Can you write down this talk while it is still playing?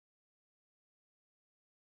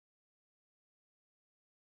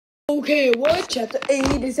Okay, what? Chapter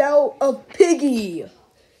 8 is out of Piggy.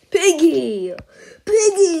 Piggy!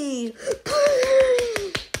 Piggy!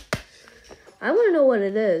 I want to know what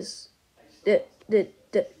it is.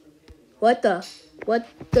 What the?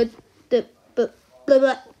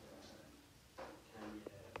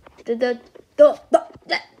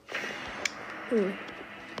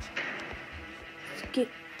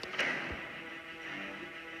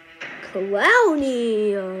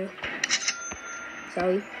 Clowny.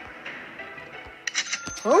 Sorry.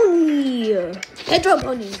 Pony. Pedro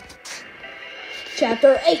Pony.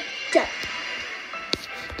 Chapter 8.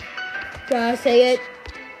 Gotta say it.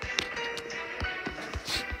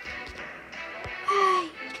 Hey.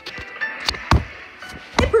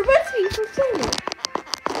 It prevents me from saying it.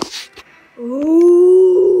 Ooh.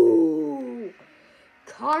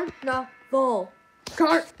 Carnival.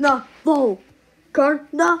 Carnival.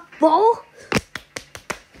 Carnival.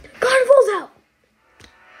 Carnival's out.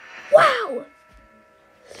 Wow.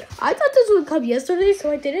 I thought this would come yesterday,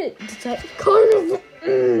 so I didn't. Carnival.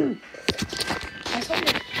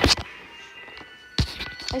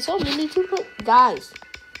 I saw Minnie too, but guys.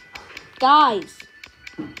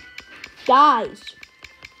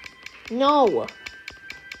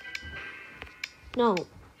 No.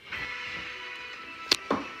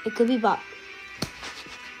 It could be Bob.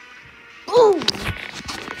 Boom.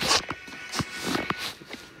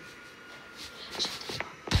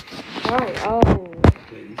 Alright,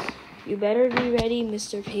 Please. You better be ready,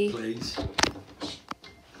 Mr. P. Please.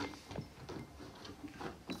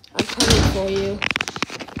 I'm coming for you.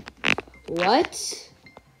 What?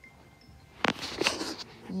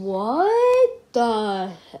 What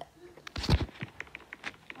the heck?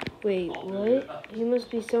 Wait, what? He must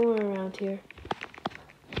be somewhere around here.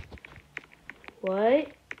 What?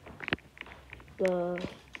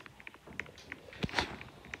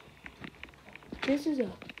 This is a...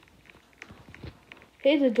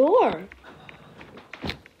 Hey, the door!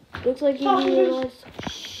 Looks like you need a lot of...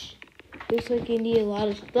 Looks like you need a lot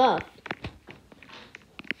of stuff.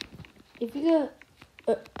 If you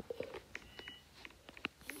got...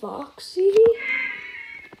 Foxy?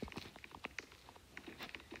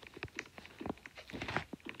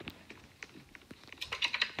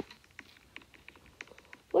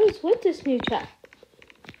 What is with this new chat?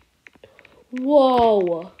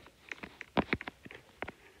 Whoa!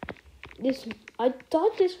 I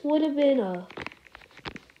thought this would have been a...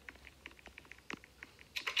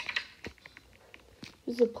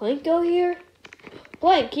 Does the plank go here?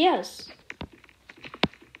 Plank, yes.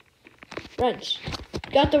 Wrench.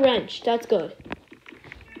 Got the wrench. That's good.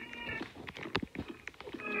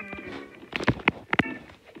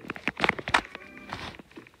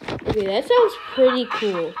 Okay, that sounds pretty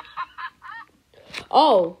cool.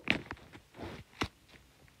 Oh.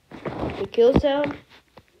 The kill sound?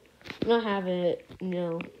 I'm not having it.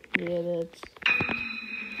 No. Yeah, that's...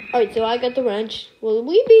 Alright, so I got the wrench. Will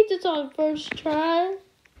we beat this on first try?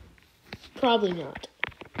 Probably not.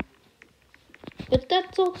 But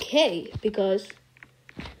that's okay, because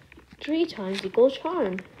 3 times equals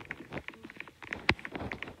charm.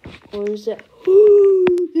 Or is that...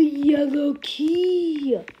 the yellow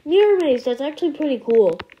key! Mirror maze, that's actually pretty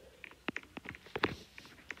cool.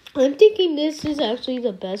 I'm thinking this is actually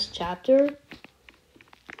the best chapter.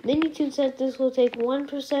 Minitoon said this will take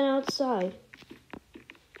 1% outside.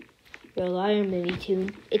 You're a liar,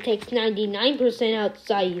 Minitoon. It takes 99%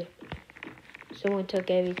 outside. Someone took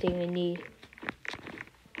everything I need.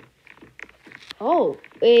 Oh,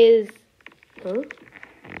 huh?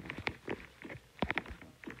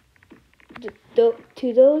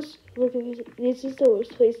 To those looking, this is the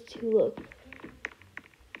worst place to look.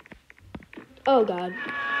 Oh God.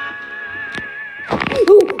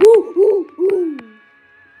 Ooh.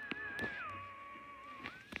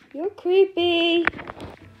 You're creepy.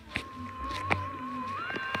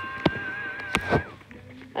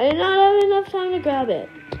 I did not have enough time to grab it.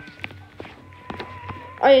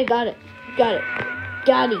 Alright, got it. Got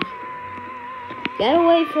it. Get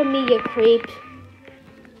away from me, you creep.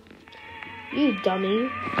 You dummy.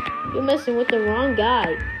 You're messing with the wrong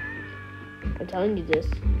guy. I'm telling you this.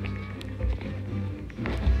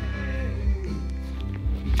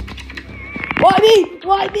 Why me?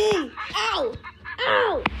 Why me? Ow!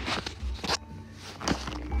 Ow!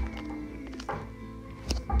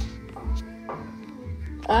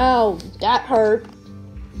 Ow, that hurt.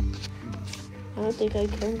 I don't think I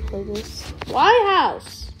can play this. White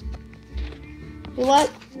House! You know what?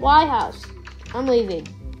 White House. I'm leaving.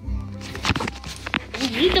 We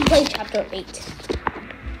need to play Chapter 8.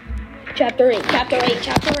 Chapter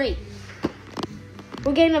 8.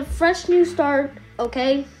 We're getting a fresh new start,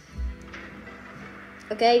 okay?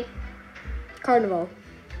 Okay? Carnival.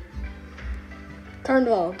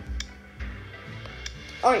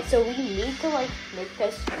 Alright, so we need to like make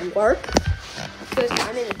this work. Because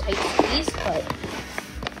I'm in a tight squeeze, but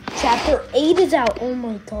chapter 8 is out. Oh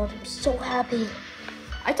my god, I'm so happy.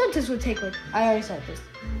 I thought this would take like, I already said this.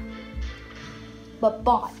 But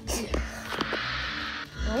I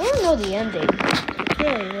don't know the ending.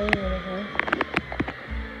 Okay.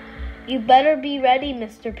 You better be ready,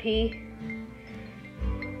 Mr. P.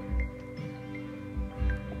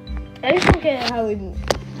 I just don't get how we...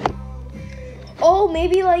 Oh,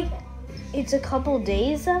 maybe like it's a couple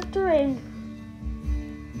days after, and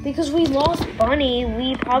because we lost Bunny,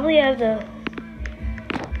 we probably have to...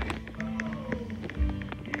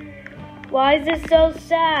 Why is this so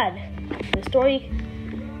sad? The story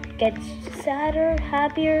gets sadder,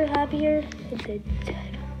 happier.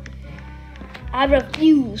 I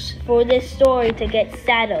refuse for this story to get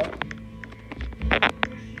sadder.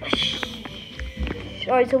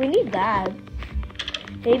 Alright, so we need that.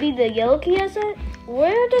 Maybe the yellow key has it?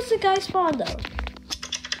 Where does the guy spawn though?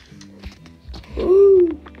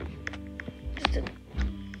 Ooh.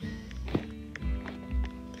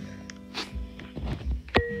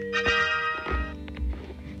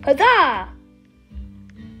 Huzzah!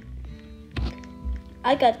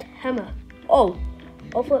 I got hammer. Oh,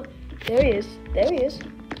 flip. There he is.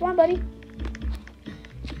 Come on, buddy.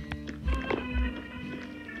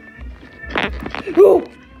 Ooh.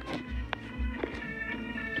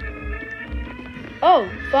 Oh,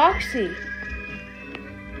 Foxy.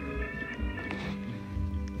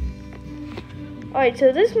 Alright,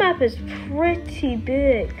 so this map is pretty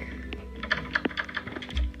big.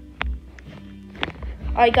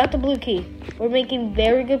 Alright, got the blue key. We're making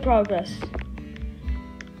very good progress.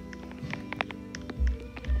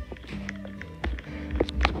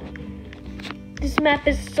 This map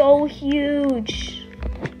is so huge.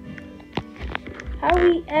 How are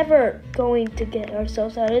we ever going to get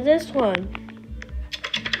ourselves out of this one?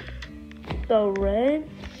 The wrench.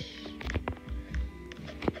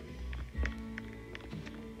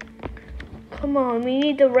 Come on, we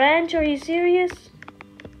need the wrench. Are you serious?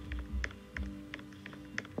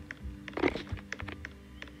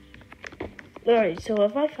 Alright, so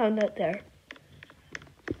if I found that there.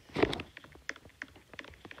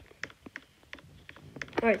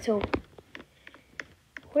 Alright, so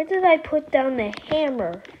where did I put down the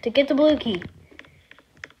hammer to get the blue key?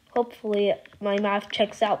 Hopefully my math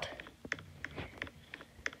checks out.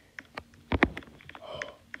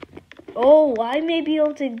 Oh, I may be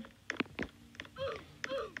able to...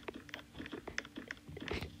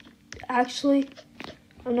 Actually,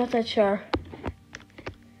 I'm not that sure.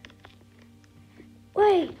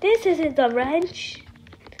 Wait, this isn't the wrench.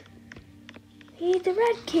 We need the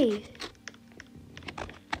red key.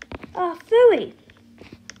 Ah, phooey.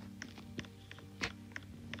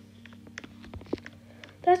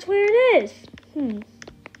 That's where it is.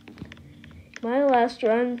 My last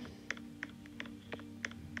run.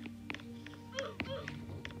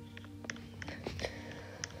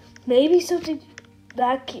 Maybe something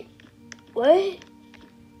back here. What?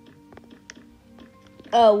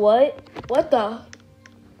 What? What the?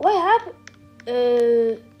 What happened?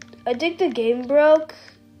 I think the game broke.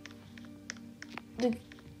 The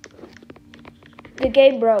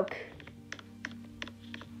game broke.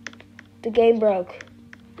 The game broke.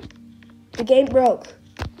 The game broke.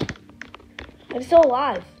 I'm still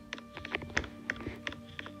alive.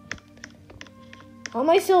 How am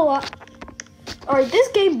I still alive? Alright, this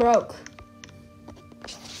game broke.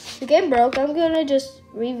 The game broke. I'm gonna just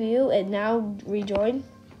review and now rejoin.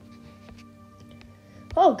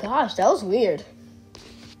 Oh gosh, that was weird.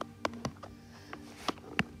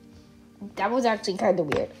 That was actually kind of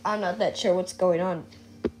weird. I'm not that sure what's going on.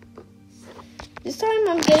 This time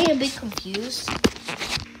I'm getting a bit confused.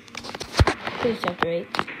 Please chapter 8.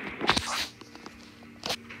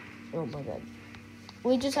 Oh my god.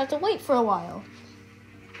 We just have to wait for a while.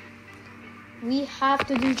 We have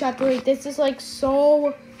to do chapter 8. This is like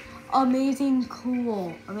so amazingly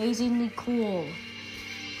cool.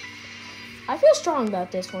 I feel strong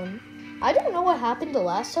about this one. I don't know what happened the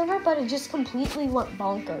last server, but it just completely went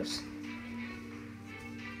bonkers.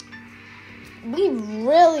 We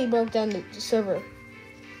really broke down the server.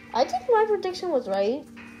 I think my prediction was right.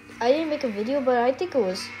 I didn't make a video, but I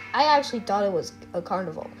actually thought it was a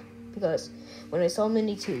carnival. Because when I saw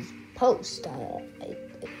Mini2's post,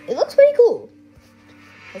 it looks pretty cool.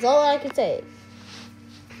 That's all I can say.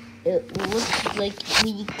 It looks like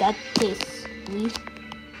we got this.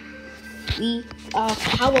 We are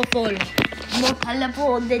powerful. More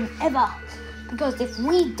powerful than ever. Because if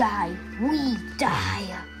we die, we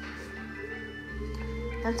die.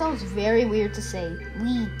 That sounds very weird to say.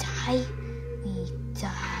 We die. We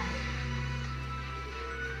die.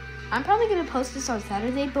 I'm probably going to post this on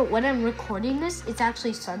Saturday, but when I'm recording this, it's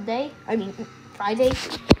actually Friday. I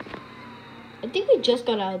think we just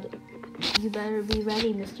got out. You better be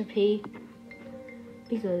ready, Mr. P.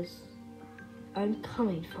 Because I'm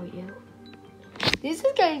coming for you. This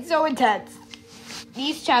is getting so intense.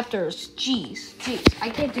 These chapters, jeez, I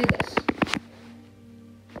can't do this.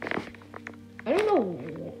 I don't know.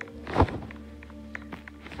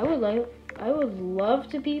 I would love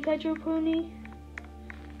to be Petro Pony.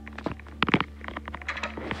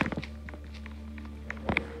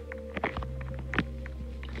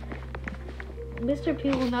 Mr. P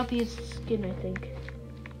will not be his skin, I think.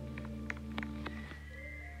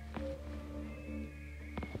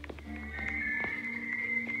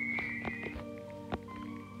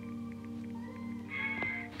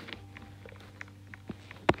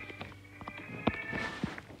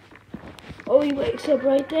 Oh, he wakes up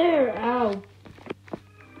right there. Ow.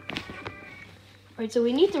 Alright, so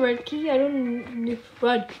we need the red key. I don't...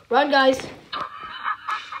 Run. Run, guys.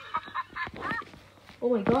 Oh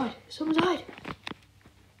my god. Someone died.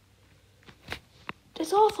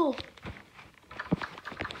 That's awful.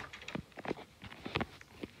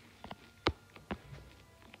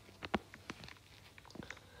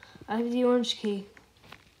 I have the orange key.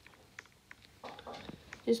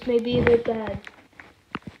 This may be a bit bad.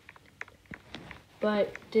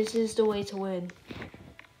 But this is the way to win.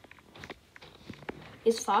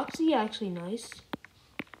 Is Foxy actually nice?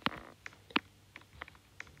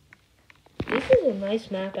 This is a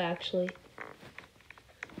nice map, actually.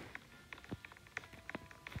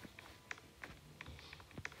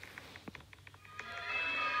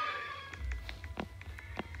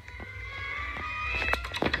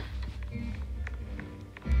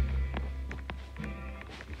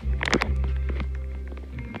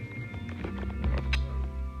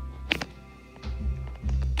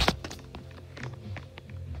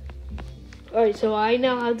 Alright, so I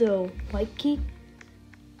now have the white key.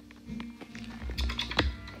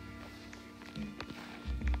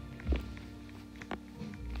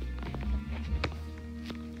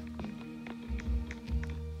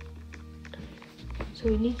 So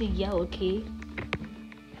we need the yellow key.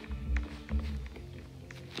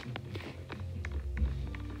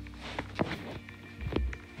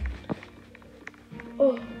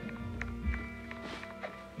 Oh.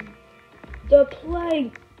 The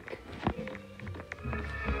plank.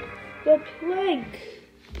 The plank.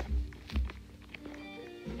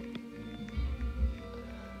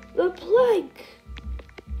 The plank.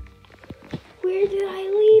 Where did I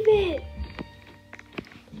leave it?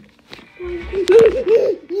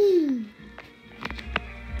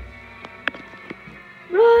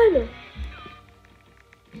 Run!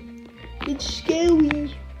 It's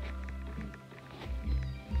scary.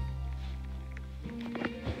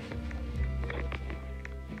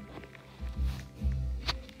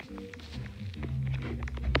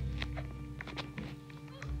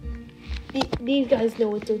 These guys know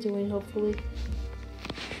what they're doing, hopefully.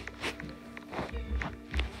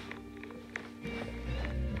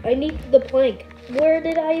 I need the plank. Where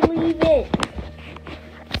did I leave it?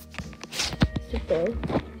 Sit down.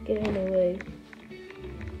 Get out of my way.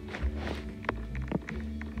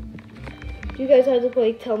 Do you guys have the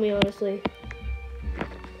plank? Tell me honestly.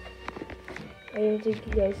 I don't think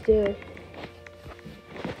you guys do.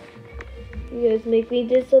 You guys make me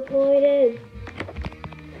disappointed.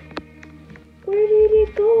 Where did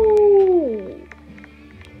it go?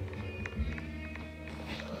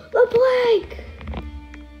 The plank!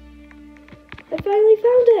 I finally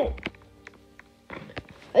found it.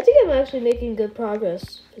 I think I'm actually making good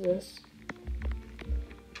progress for this.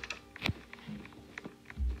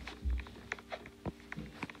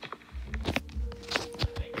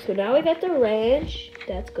 So now I got the ranch.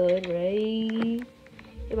 That's good, right?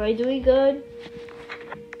 Am I doing good?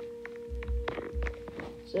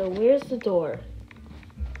 So where's the door?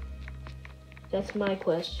 That's my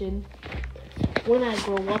question. When I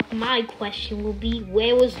grow up, my question will be,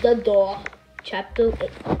 where was the door? Chapter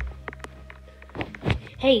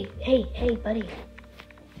 8. Hey, buddy.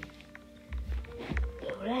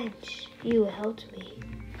 The wrench. You helped me.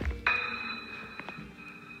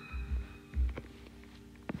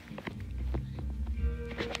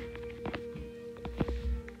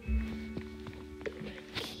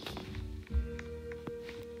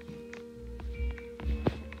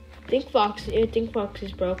 I think Fox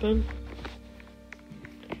is broken.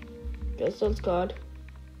 Guess that's God.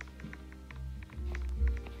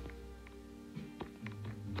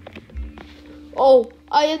 Oh,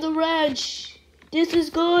 I have the wrench. This is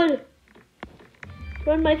good.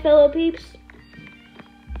 Run, my fellow peeps.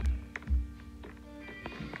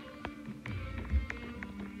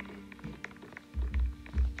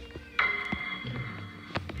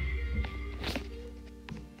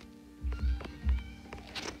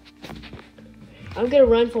 I'm gonna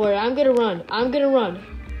run for it. I'm gonna run.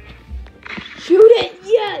 Shoot it!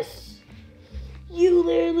 Yes! You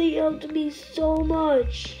literally helped me so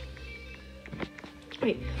much.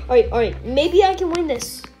 Alright. Maybe I can win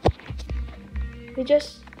this. We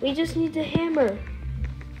just need the hammer.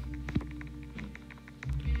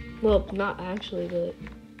 Well, not actually, but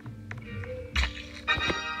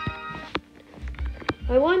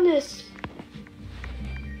I won this.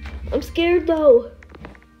 I'm scared though.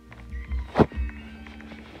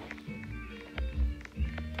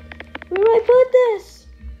 Where do I put this?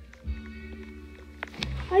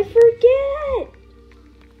 I forget.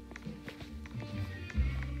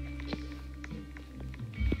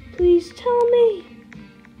 Please tell me.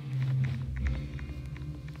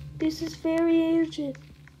 This is very urgent.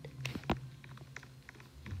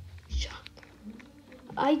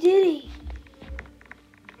 I did it.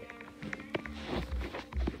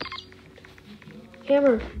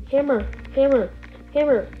 Hammer.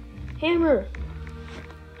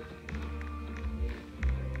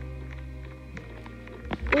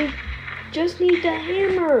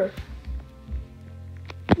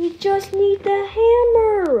 We just need the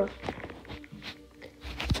hammer.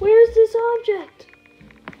 Where's this object?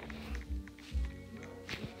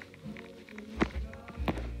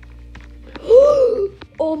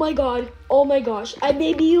 Oh my gosh. I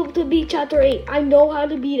may be able to beat chapter 8. I know how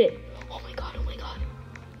to beat it. Oh my god.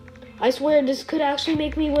 I swear this could actually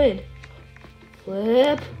make me win.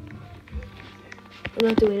 Flip. I'm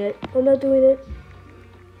not doing it.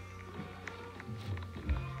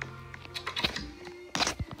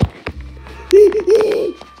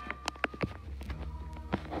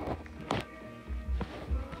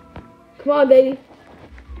 Come on, baby.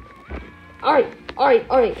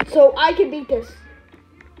 Alright. So I can beat this.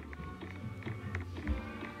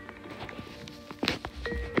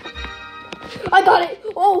 I got it.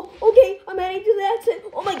 Oh, okay. I'm heading to the exit.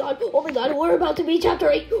 Oh my god. We're about to be chapter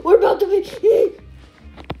 8.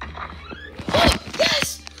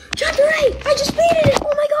 Yes! Chapter 8! I just beat it!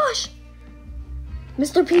 Oh my gosh!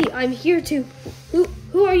 Mr. P, I'm here to...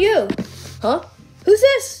 Who are you? Huh? Who's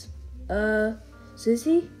this?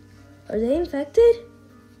 Sissy? Are they infected?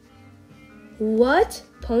 What?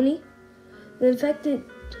 Pony? The infected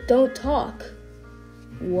don't talk.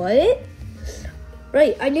 What?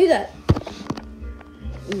 Right, I knew that.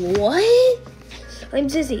 What? I'm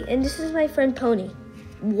Sissy, and this is my friend Pony.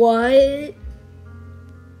 What?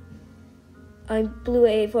 I'm Blue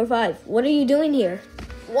 845. What are you doing here?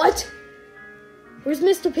 What? Where's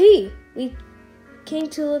Mr. P? We came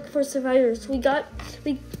to look for survivors. We've got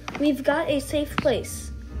a safe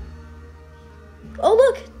place. Oh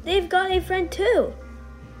look, they've got a friend too.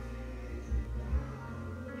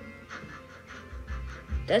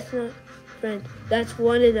 That's not a friend. That's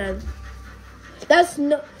one of them.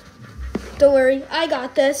 Don't worry, I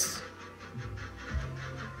got this.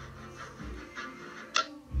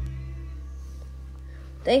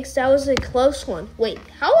 Thanks, that was a close one. Wait,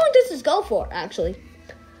 how long does this go for, actually?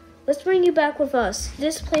 Let's bring you back with us.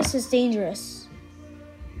 This place is dangerous.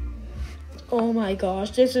 Oh my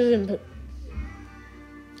gosh, this isn't...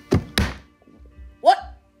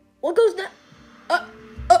 What goes now? Are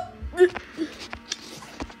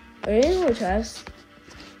there any more traps?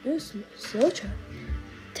 There's still traps.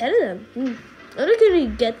 10 of them. I'm not gonna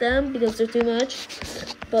get them because they're too much.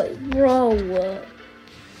 But, bro...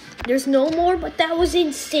 There's no more, but that was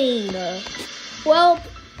insane. Well,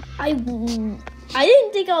 I didn't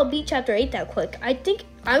think I'll beat chapter 8 that quick. I think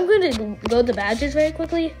I'm going to go to badges very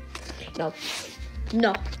quickly. No.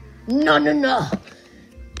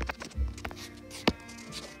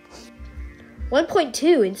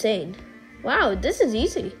 1.2, insane. Wow, this is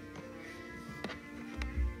easy.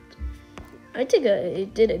 I think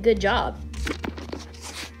it did a good job.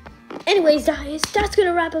 Anyways, guys, that's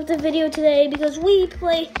gonna wrap up the video today because we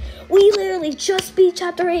literally just beat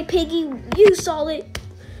chapter 8, Piggy. You saw it.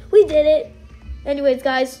 We did it. Anyways,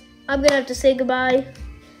 guys, I'm gonna have to say goodbye.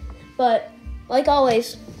 But, like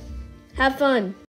always, have fun.